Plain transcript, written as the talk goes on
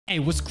Hey,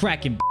 what's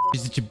cracking?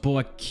 Is it your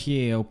boy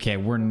Kid? Okay,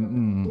 we're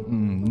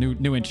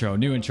new intro.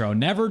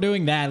 Never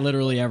doing that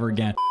literally ever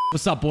again.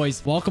 What's up,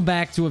 boys? Welcome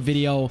back to a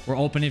video. We're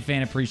opening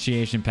fan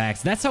appreciation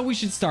packs. That's how we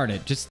should start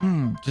it. Just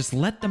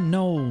let them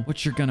know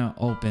what you're gonna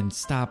open.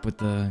 Stop with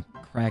the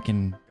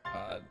cracking.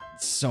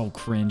 So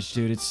cringe,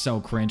 dude. It's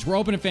so cringe. We're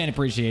opening fan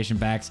appreciation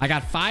packs. I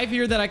got 5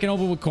 here that I can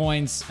open with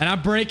coins, and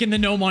I'm breaking the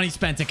no money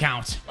spent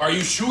account. Are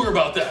you sure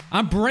about that?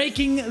 I'm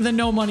breaking the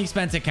no money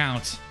spent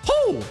account.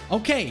 Oh,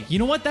 okay. You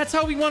know what? That's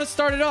how we want to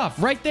start it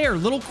off. Right there.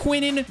 Little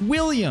Quinnen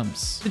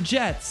Williams. The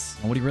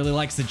Jets. Nobody really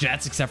likes the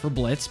Jets except for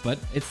Blitz, but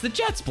it's the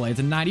Jets play.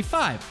 It's a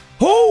 95.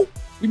 Oh!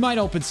 We might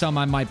open some.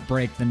 I might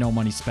break the no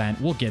money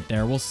spent. We'll get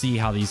there. We'll see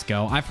how these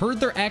go. I've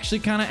heard they're actually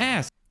kind of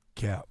ass.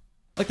 Cap.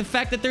 Like, the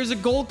fact that there's a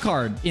gold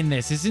card in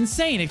this is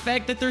insane. The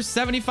fact that there's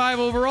 75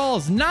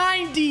 overalls.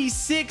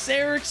 96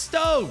 Eric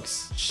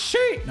Stokes.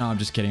 Shit. No, I'm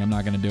just kidding. I'm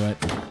not going to do it.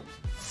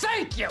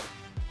 Thank you.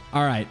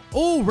 All right.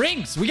 Oh,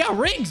 rings. We got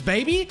rings,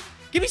 baby.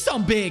 Give me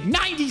some big.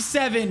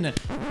 97.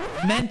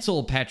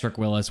 Mental Patrick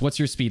Willis. What's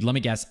your speed? Let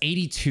me guess.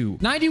 82.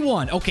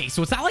 91. Okay,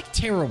 so it's not like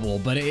terrible,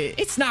 but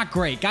it's not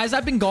great. Guys,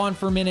 I've been gone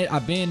for a minute.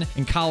 I've been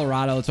in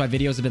Colorado. That's why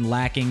videos have been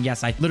lacking.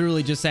 Yes, I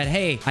literally just said,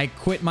 hey, I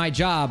quit my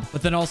job,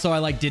 but then also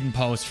I didn't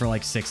post for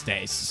 6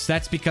 days. So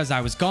that's because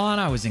I was gone.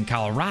 I was in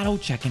Colorado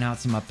checking out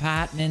some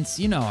apartments.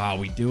 You know how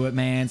we do it,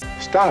 man.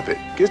 Stop it.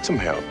 Get some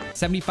help.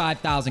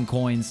 75,000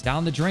 coins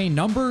down the drain.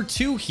 Number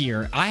 2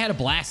 here. I had a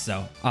blast,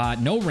 though.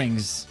 No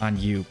rings on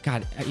you.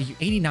 God,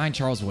 89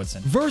 Charles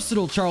Woodson.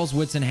 Versatile Charles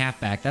Woodson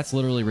halfback. That's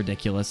literally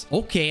ridiculous.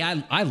 Okay,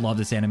 I love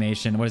this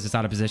animation. What is this,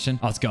 out of position?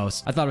 Oh, it's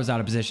Ghost. I thought it was out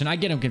of position. I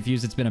get him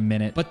confused. It's been a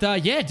minute.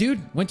 But yeah, dude,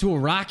 went to a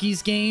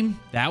Rockies game.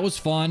 That was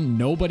fun.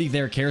 Nobody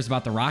there cares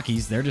about the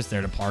Rockies. They're just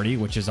there to party,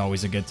 which is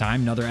always a good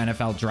time. Another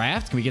NFL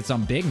draft. Can we get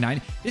some big?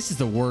 This is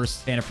the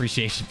worst fan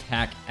appreciation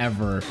pack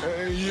ever.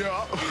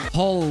 Yeah.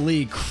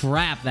 Holy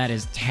crap, that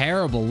is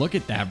terrible. Look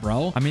at that,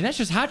 bro. I mean, that's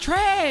just hot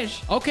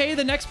trash. Okay,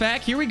 the next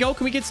pack. Here we go.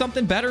 Can we get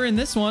something better in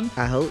this one?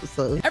 I hope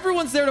so.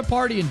 Everyone's there to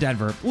party in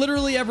Denver.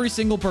 Literally every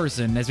single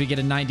person as we get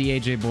a 90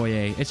 AJ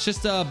Boye. It's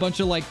just a bunch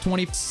of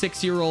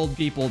 26-year-old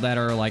people that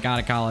are out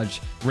of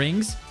college.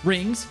 Rings.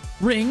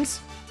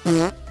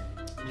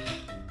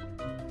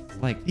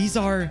 These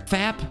are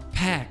FAP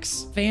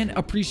packs. Fan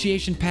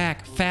appreciation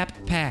pack. FAP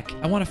pack.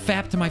 I want to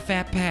FAP to my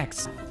FAP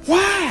packs.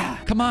 Wow.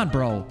 Come on,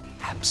 bro.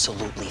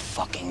 Absolutely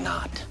fucking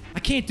not. I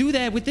can't do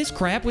that with this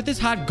crap, with this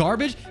hot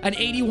garbage. An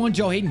 81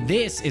 Joe Hayden.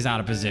 This is out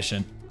of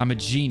position. I'm a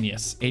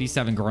genius.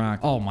 87 Gronk.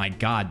 Oh my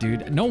God,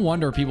 dude. No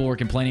wonder people were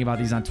complaining about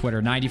these on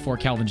Twitter. 94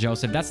 Calvin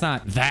Joseph. That's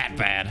not that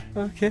bad.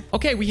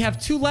 Okay, we have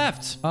 2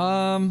 left.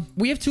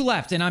 We have 2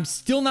 left, and I'm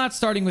still not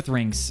starting with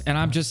rings. And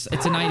it's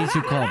a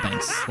 92 Carl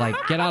Banks.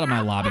 Get out of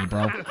my lobby,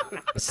 bro.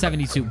 A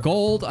 72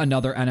 gold.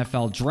 Another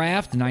NFL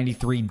draft.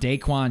 93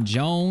 Daquan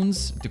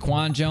Jones.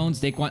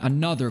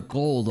 Another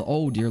gold.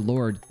 Oh, dear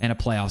Lord. And a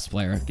playoffs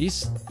player.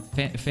 These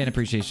fan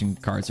appreciation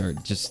cards are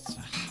just...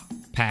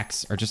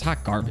 packs are just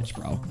hot garbage,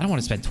 bro. I don't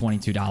want to spend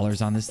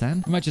 $22 on this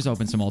then. We might just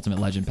open some Ultimate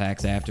Legend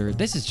packs after.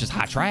 This is just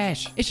hot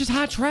trash. It's just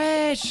hot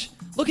trash.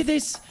 Look at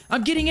this.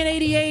 I'm getting an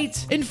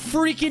 88 in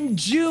freaking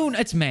June.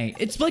 It's May.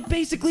 It's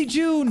basically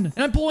June.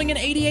 And I'm pulling an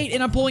 88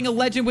 and I'm pulling a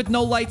legend with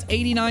no lights.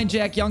 89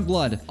 Jack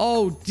Youngblood.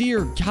 Oh,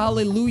 dear.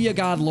 Hallelujah,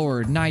 God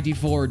Lord.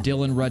 94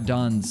 Dylan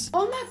Reduns.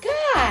 Oh my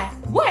God.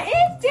 What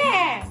is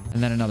that?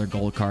 And then another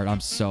gold card. I'm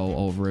so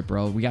over it,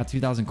 bro. We got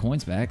 2,000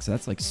 coins back, so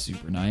that's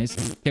super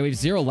nice. Okay, we have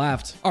 0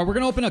 left. All right, we're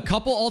going to open a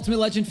couple Ultimate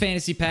Legend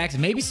fantasy packs,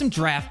 maybe some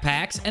draft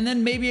packs, and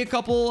then maybe a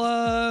couple,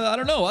 I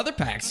don't know, other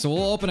packs. So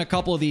we'll open a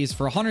couple of these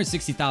for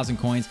 160,000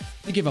 coins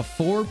to give a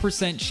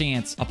 4%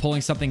 chance of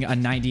pulling something a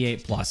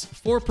 98 plus.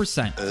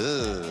 4%.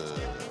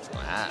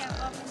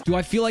 Wow. Do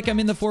I feel like I'm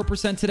in the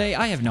 4% today?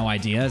 I have no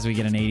idea as we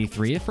get an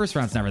 83. The first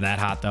round's never that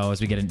hot, though,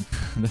 as we get an...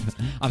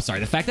 I'm sorry.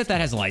 The fact that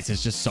has lights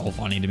is just so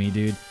funny to me,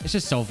 dude. It's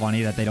just so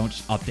funny that they don't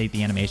update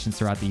the animations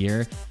throughout the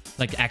year.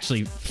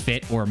 Actually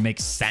fit or make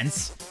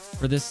sense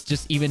for this,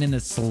 just even in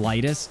the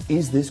slightest.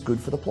 Is this good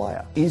for the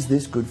player? Is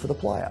this good for the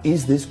player?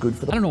 Is this good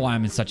for the... I don't know why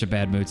I'm in such a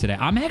bad mood today.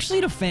 I'm actually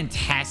in a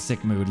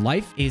fantastic mood.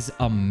 Life is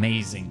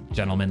amazing,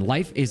 gentlemen.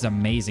 Life is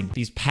amazing.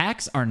 These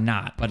packs are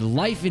not, but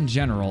life in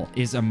general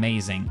is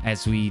amazing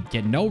as we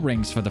get no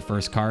rings for the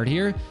first card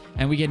here,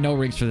 and we get no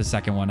rings for the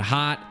second one.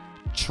 Hot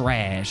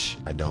trash.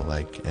 I don't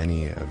like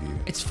any of you.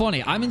 It's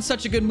funny. I'm in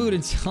such a good mood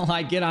until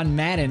I get on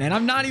Madden, and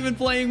I'm not even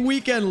playing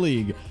Weekend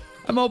League.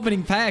 I'm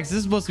opening packs. This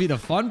is supposed to be the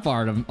fun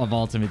part of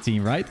Ultimate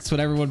Team, right? That's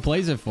what everyone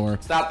plays it for.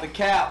 Stop the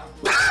cap.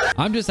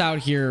 I'm just out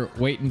here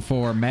waiting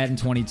for Madden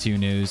 22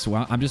 news.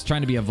 Well, I'm just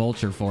trying to be a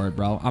vulture for it,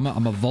 bro. I'm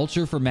a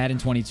vulture for Madden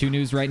 22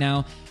 news right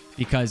now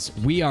because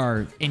we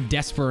are in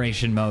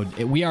desperation mode.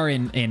 We are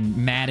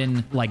in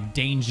Madden,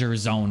 danger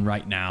zone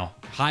right now.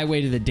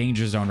 Highway to the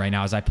danger zone right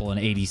now as I pull an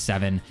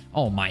 87.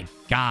 Oh, my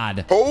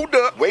God. Hold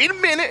up. Wait a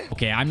minute.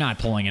 Okay, I'm not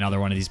pulling another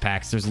one of these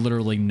packs. There's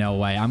literally no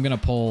way. I'm going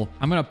to pull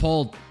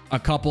a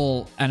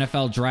couple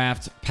NFL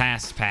draft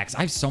past packs.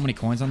 I have so many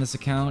coins on this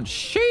account.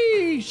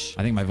 Sheesh.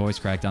 I think my voice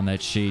cracked on that.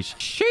 Sheesh.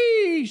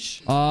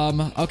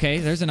 Sheesh. Okay,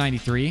 there's a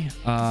 93.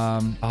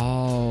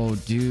 Oh,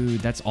 dude,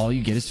 that's all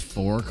you get is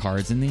 4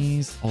 cards in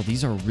these. Oh,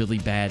 these are really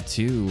bad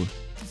too.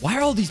 Why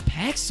are all these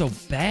packs so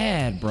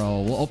bad,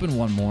 bro? We'll open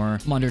one more.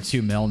 I'm under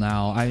 2 mil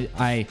now.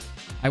 I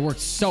worked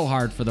so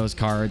hard for those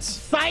cards.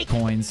 Psych.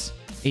 Coins.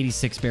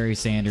 86 Barry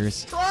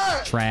Sanders.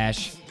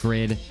 Trash.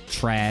 Grid.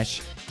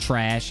 Trash.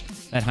 Trash.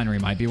 That Henry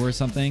might be worth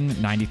something.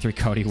 93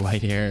 Cody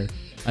Whitehair.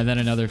 And then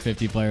another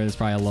 50 player. That's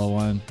probably a low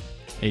one.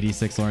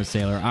 86 Lawrence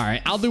Taylor. All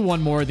right, I'll do one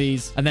more of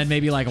these and then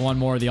maybe like one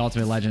more of the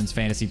Ultimate Legends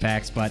fantasy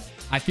packs. But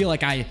I feel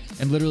like I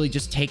am literally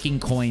just taking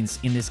coins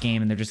in this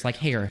game and they're just like,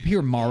 here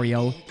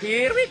Mario.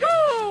 Here we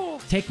go.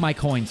 Take my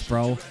coins,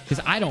 bro,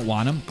 because I don't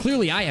want them.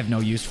 Clearly, I have no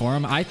use for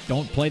them. I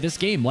don't play this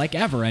game like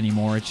ever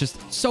anymore. It's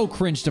just so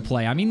cringe to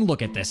play. I mean,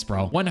 look at this,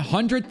 bro.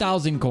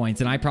 100,000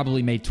 coins and I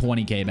probably made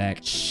 20K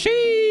back.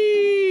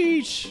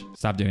 Sheesh.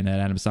 Stop doing that,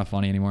 Adam. It's not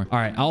funny anymore. All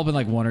right, I'll open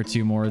like 1 or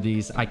 2 more of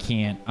these. I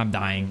can't. I'm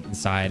dying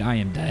inside. I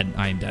am dead.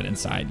 I am dead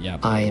inside.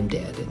 Yep. I am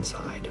dead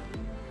inside.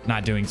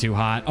 Not doing too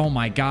hot. Oh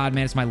my God,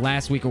 man. It's my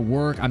last week of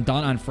work. I'm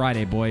done on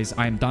Friday, boys.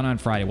 I'm done on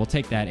Friday. We'll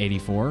take that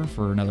 84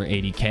 for another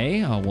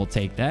 80K. We'll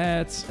take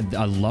that.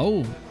 A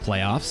low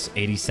playoffs.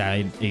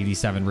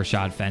 87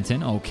 Rashad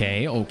Fenton.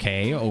 Okay,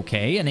 okay,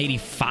 okay. An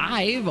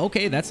 85.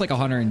 Okay, that's like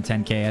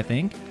 110K, I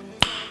think.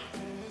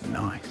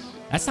 Nice.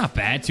 That's not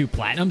bad. 2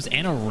 platinums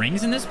and a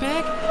rings in this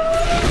pack.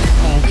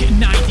 Okay,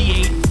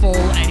 98 full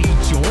Eddie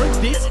George.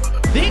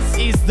 This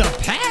is the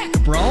pack,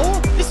 bro.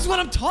 This is what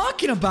I'm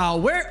talking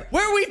about. Where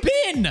we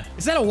been?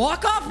 Is that a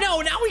walk-off?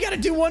 No, now we got to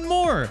do one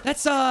more.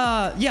 That's,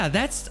 yeah,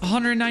 that's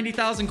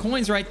 190,000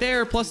 coins right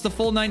there, plus the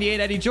full 98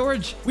 Eddie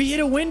George. We hit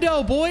a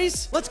window,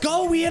 boys. Let's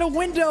go. We hit a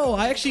window.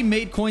 I actually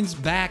made coins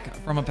back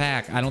from a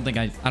pack. I don't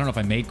know if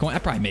I made coins. I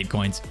probably made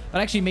coins, but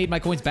I actually made my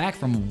coins back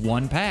from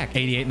 1 pack.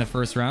 88 in the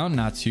first round.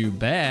 Not too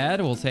bad.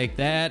 We'll take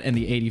that. And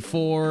the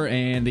 84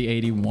 and the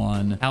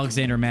 81.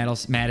 Alexander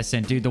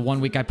Madison. Dude, the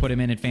 1 week I put him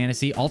in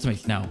fantasy. Ultimate.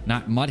 No,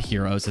 not Mud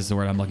Heroes is the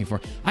word I'm looking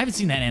for. I haven't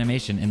seen that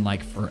animation in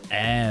like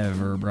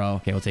forever, bro.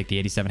 Okay, we'll take the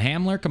 87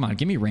 Hamler. Come on,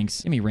 give me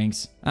rings. Give me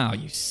rings. Oh,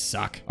 you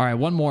suck. All right,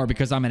 one more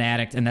because I'm an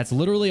addict, and that's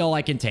literally all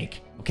I can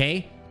take,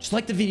 okay? Just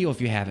like the video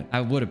if you haven't.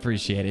 I would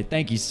appreciate it.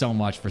 Thank you so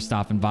much for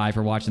stopping by,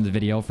 for watching the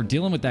video, for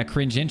dealing with that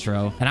cringe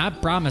intro. And I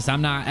promise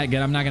I'm not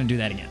going to do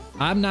that again.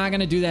 I'm not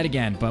going to do that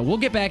again, but we'll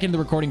get back into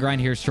the recording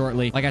grind here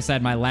shortly. Like I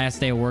said, my last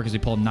day of work as we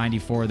pulled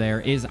 94 there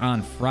is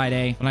on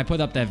Friday. When I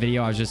put up that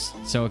video, I was just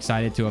so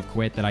excited to have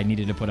quit that I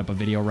needed to put up a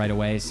video right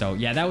away. So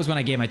yeah, that was when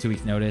I gave my 2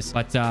 weeks notice.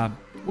 But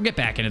we'll get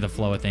back into the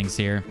flow of things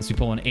here. As we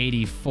pull an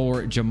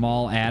 84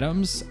 Jamal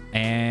Adams.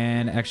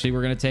 And actually,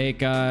 we're going to take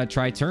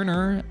Try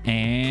Turner.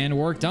 And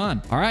work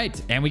done. All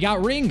right. And we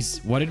got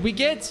rings. What did we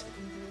get?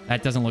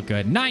 That doesn't look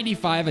good.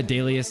 95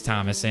 Adelius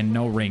Thomas and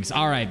no rings.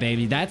 All right,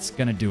 baby. That's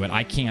going to do it.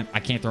 I can't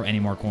throw any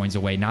more coins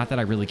away. Not that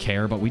I really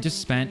care, but we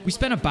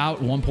spent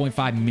about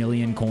 1.5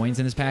 million coins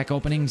in this pack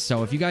opening.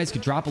 So if you guys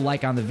could drop a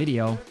like on the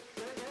video,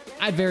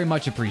 I'd very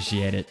much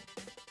appreciate it.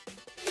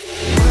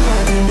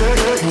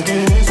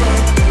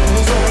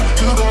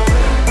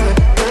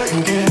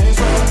 Get